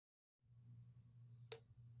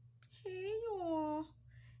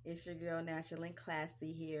It's your girl, Natural and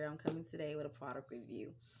Classy here. I'm coming today with a product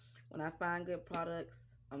review. When I find good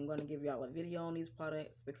products, I'm going to give y'all a video on these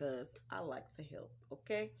products because I like to help,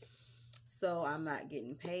 okay? So I'm not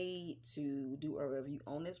getting paid to do a review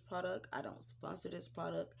on this product. I don't sponsor this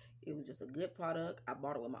product. It was just a good product. I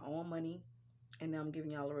bought it with my own money, and now I'm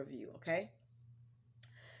giving y'all a review, okay?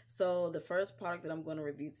 So the first product that I'm going to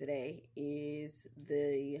review today is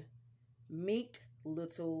the Mink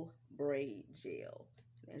Little Braid Gel.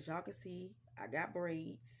 As y'all can see, I got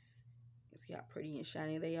braids. You see how pretty and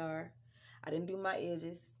shiny they are. I didn't do my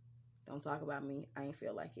edges. Don't talk about me. I ain't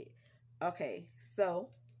feel like it. Okay, so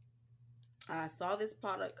I saw this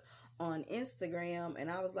product on Instagram and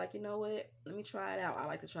I was like, you know what? Let me try it out. I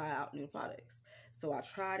like to try out new products. So I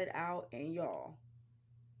tried it out and y'all,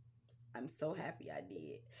 I'm so happy I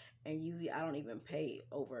did. And usually I don't even pay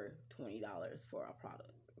over $20 for a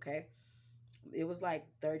product, okay? It was like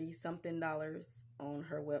 30 something dollars on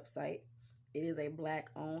her website. It is a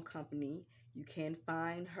black owned company. You can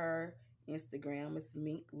find her Instagram. It's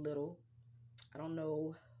Mink Little. I don't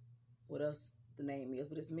know what else the name is,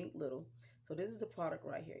 but it's Mink Little. So this is the product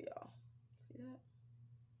right here, y'all. See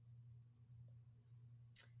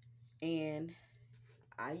that? And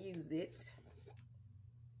I used it.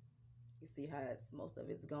 You see how most of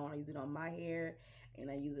it's gone. I use it on my hair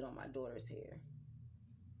and I use it on my daughter's hair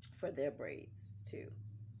for their braids too.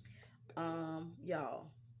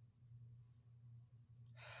 Y'all,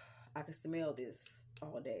 I can smell this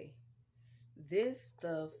all day. This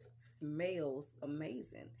stuff smells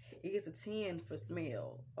amazing. It gets a 10 for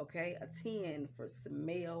smell, okay? A 10 for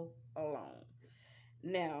smell alone.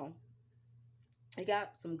 Now, it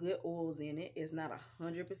got some good oils in it. It's not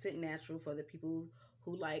 100% natural for the people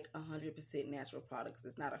who like 100% natural products.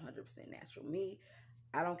 It's not 100% natural. Me,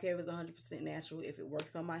 I don't care if it's 100% natural. If it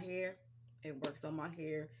works on my hair, it works on my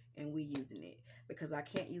hair, and we using it. Because I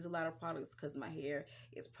can't use a lot of products because my hair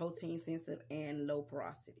is protein sensitive and low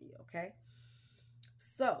porosity, okay?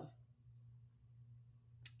 So,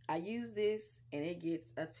 I use this and it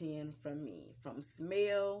gets a 10 from me. From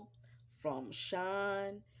smell, from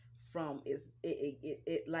shine, from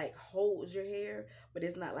it like holds your hair, but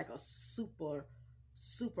it's not like a super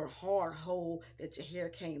hard hold that your hair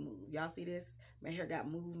can't move. Y'all see this? My hair got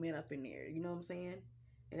movement up in there. You know what I'm saying?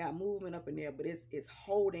 It got movement up in there, but it's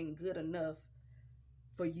holding good enough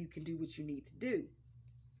for you can do what you need to do.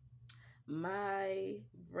 My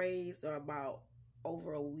braids are about a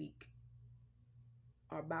week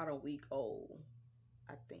old,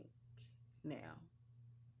 I think. Now,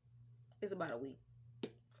 it's about a week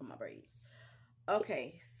for my braids.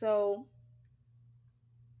 Okay, so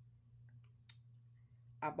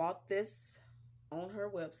I bought this on her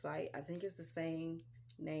website. I think it's the same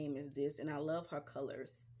name as this, and I love her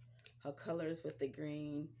colors. Her colors with the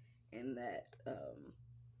green and that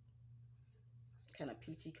kind of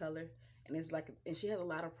peachy color. And it's like, and she has a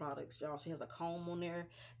lot of products, y'all. She has a comb on there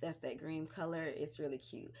that's that green color. It's really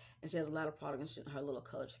cute. And she has a lot of products, and her little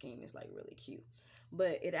color scheme is like really cute.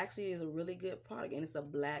 But it actually is a really good product, and it's a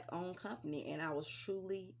black owned company, and I was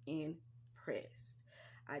truly impressed.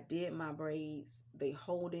 I did my braids. They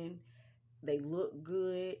holding. They look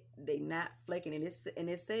good. They not flaking, and it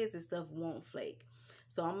says this stuff won't flake.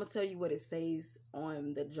 So I'm gonna tell you what it says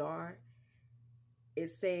on the jar. It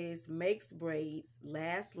says makes braids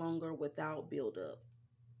last longer without buildup.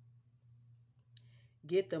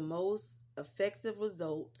 Get the most effective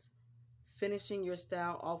results finishing your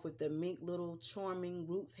style off with the Mink Little Charming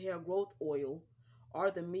Roots Hair Growth Oil or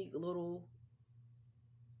the Mink Little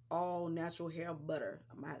All Natural Hair Butter.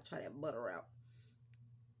 I might have to try that butter out.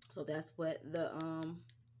 So that's what the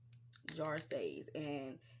jar says,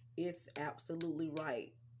 and it's absolutely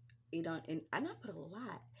right. It don't, and I put a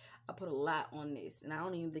lot. I put a lot on this, and I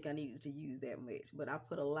don't even think I needed to use that much, but I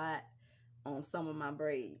put a lot on some of my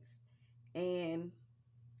braids, and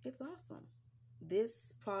it's awesome.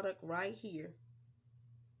 This product right here,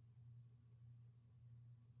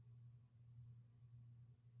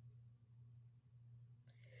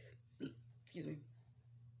 excuse me,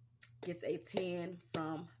 gets a 10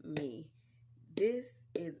 from me. This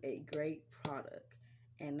is a great product,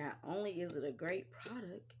 and not only is it a great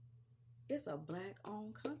product, it's a black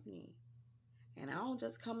owned company. And I don't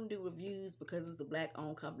just come and do reviews because it's a black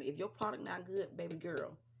owned company. If your product not good, baby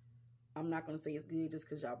girl, I'm not going to say it's good just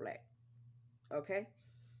because y'all black. Okay?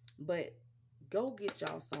 But go get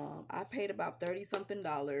y'all some. I paid about 30 something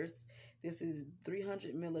dollars. This is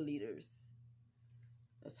 300 milliliters.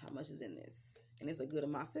 That's how much is in this. And it's a good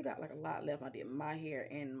amount. I still got like a lot left. I did my hair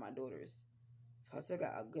and my daughter's. So I still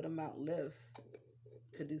got a good amount left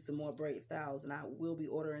to do some more braid styles, and I will be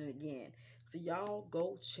ordering it again. So y'all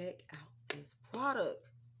go check out this product.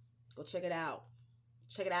 Go check it out.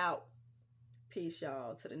 Check it out. Peace,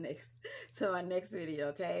 y'all. To my next video,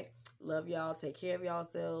 okay? Love y'all. Take care of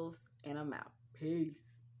yourselves. And I'm out.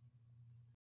 Peace.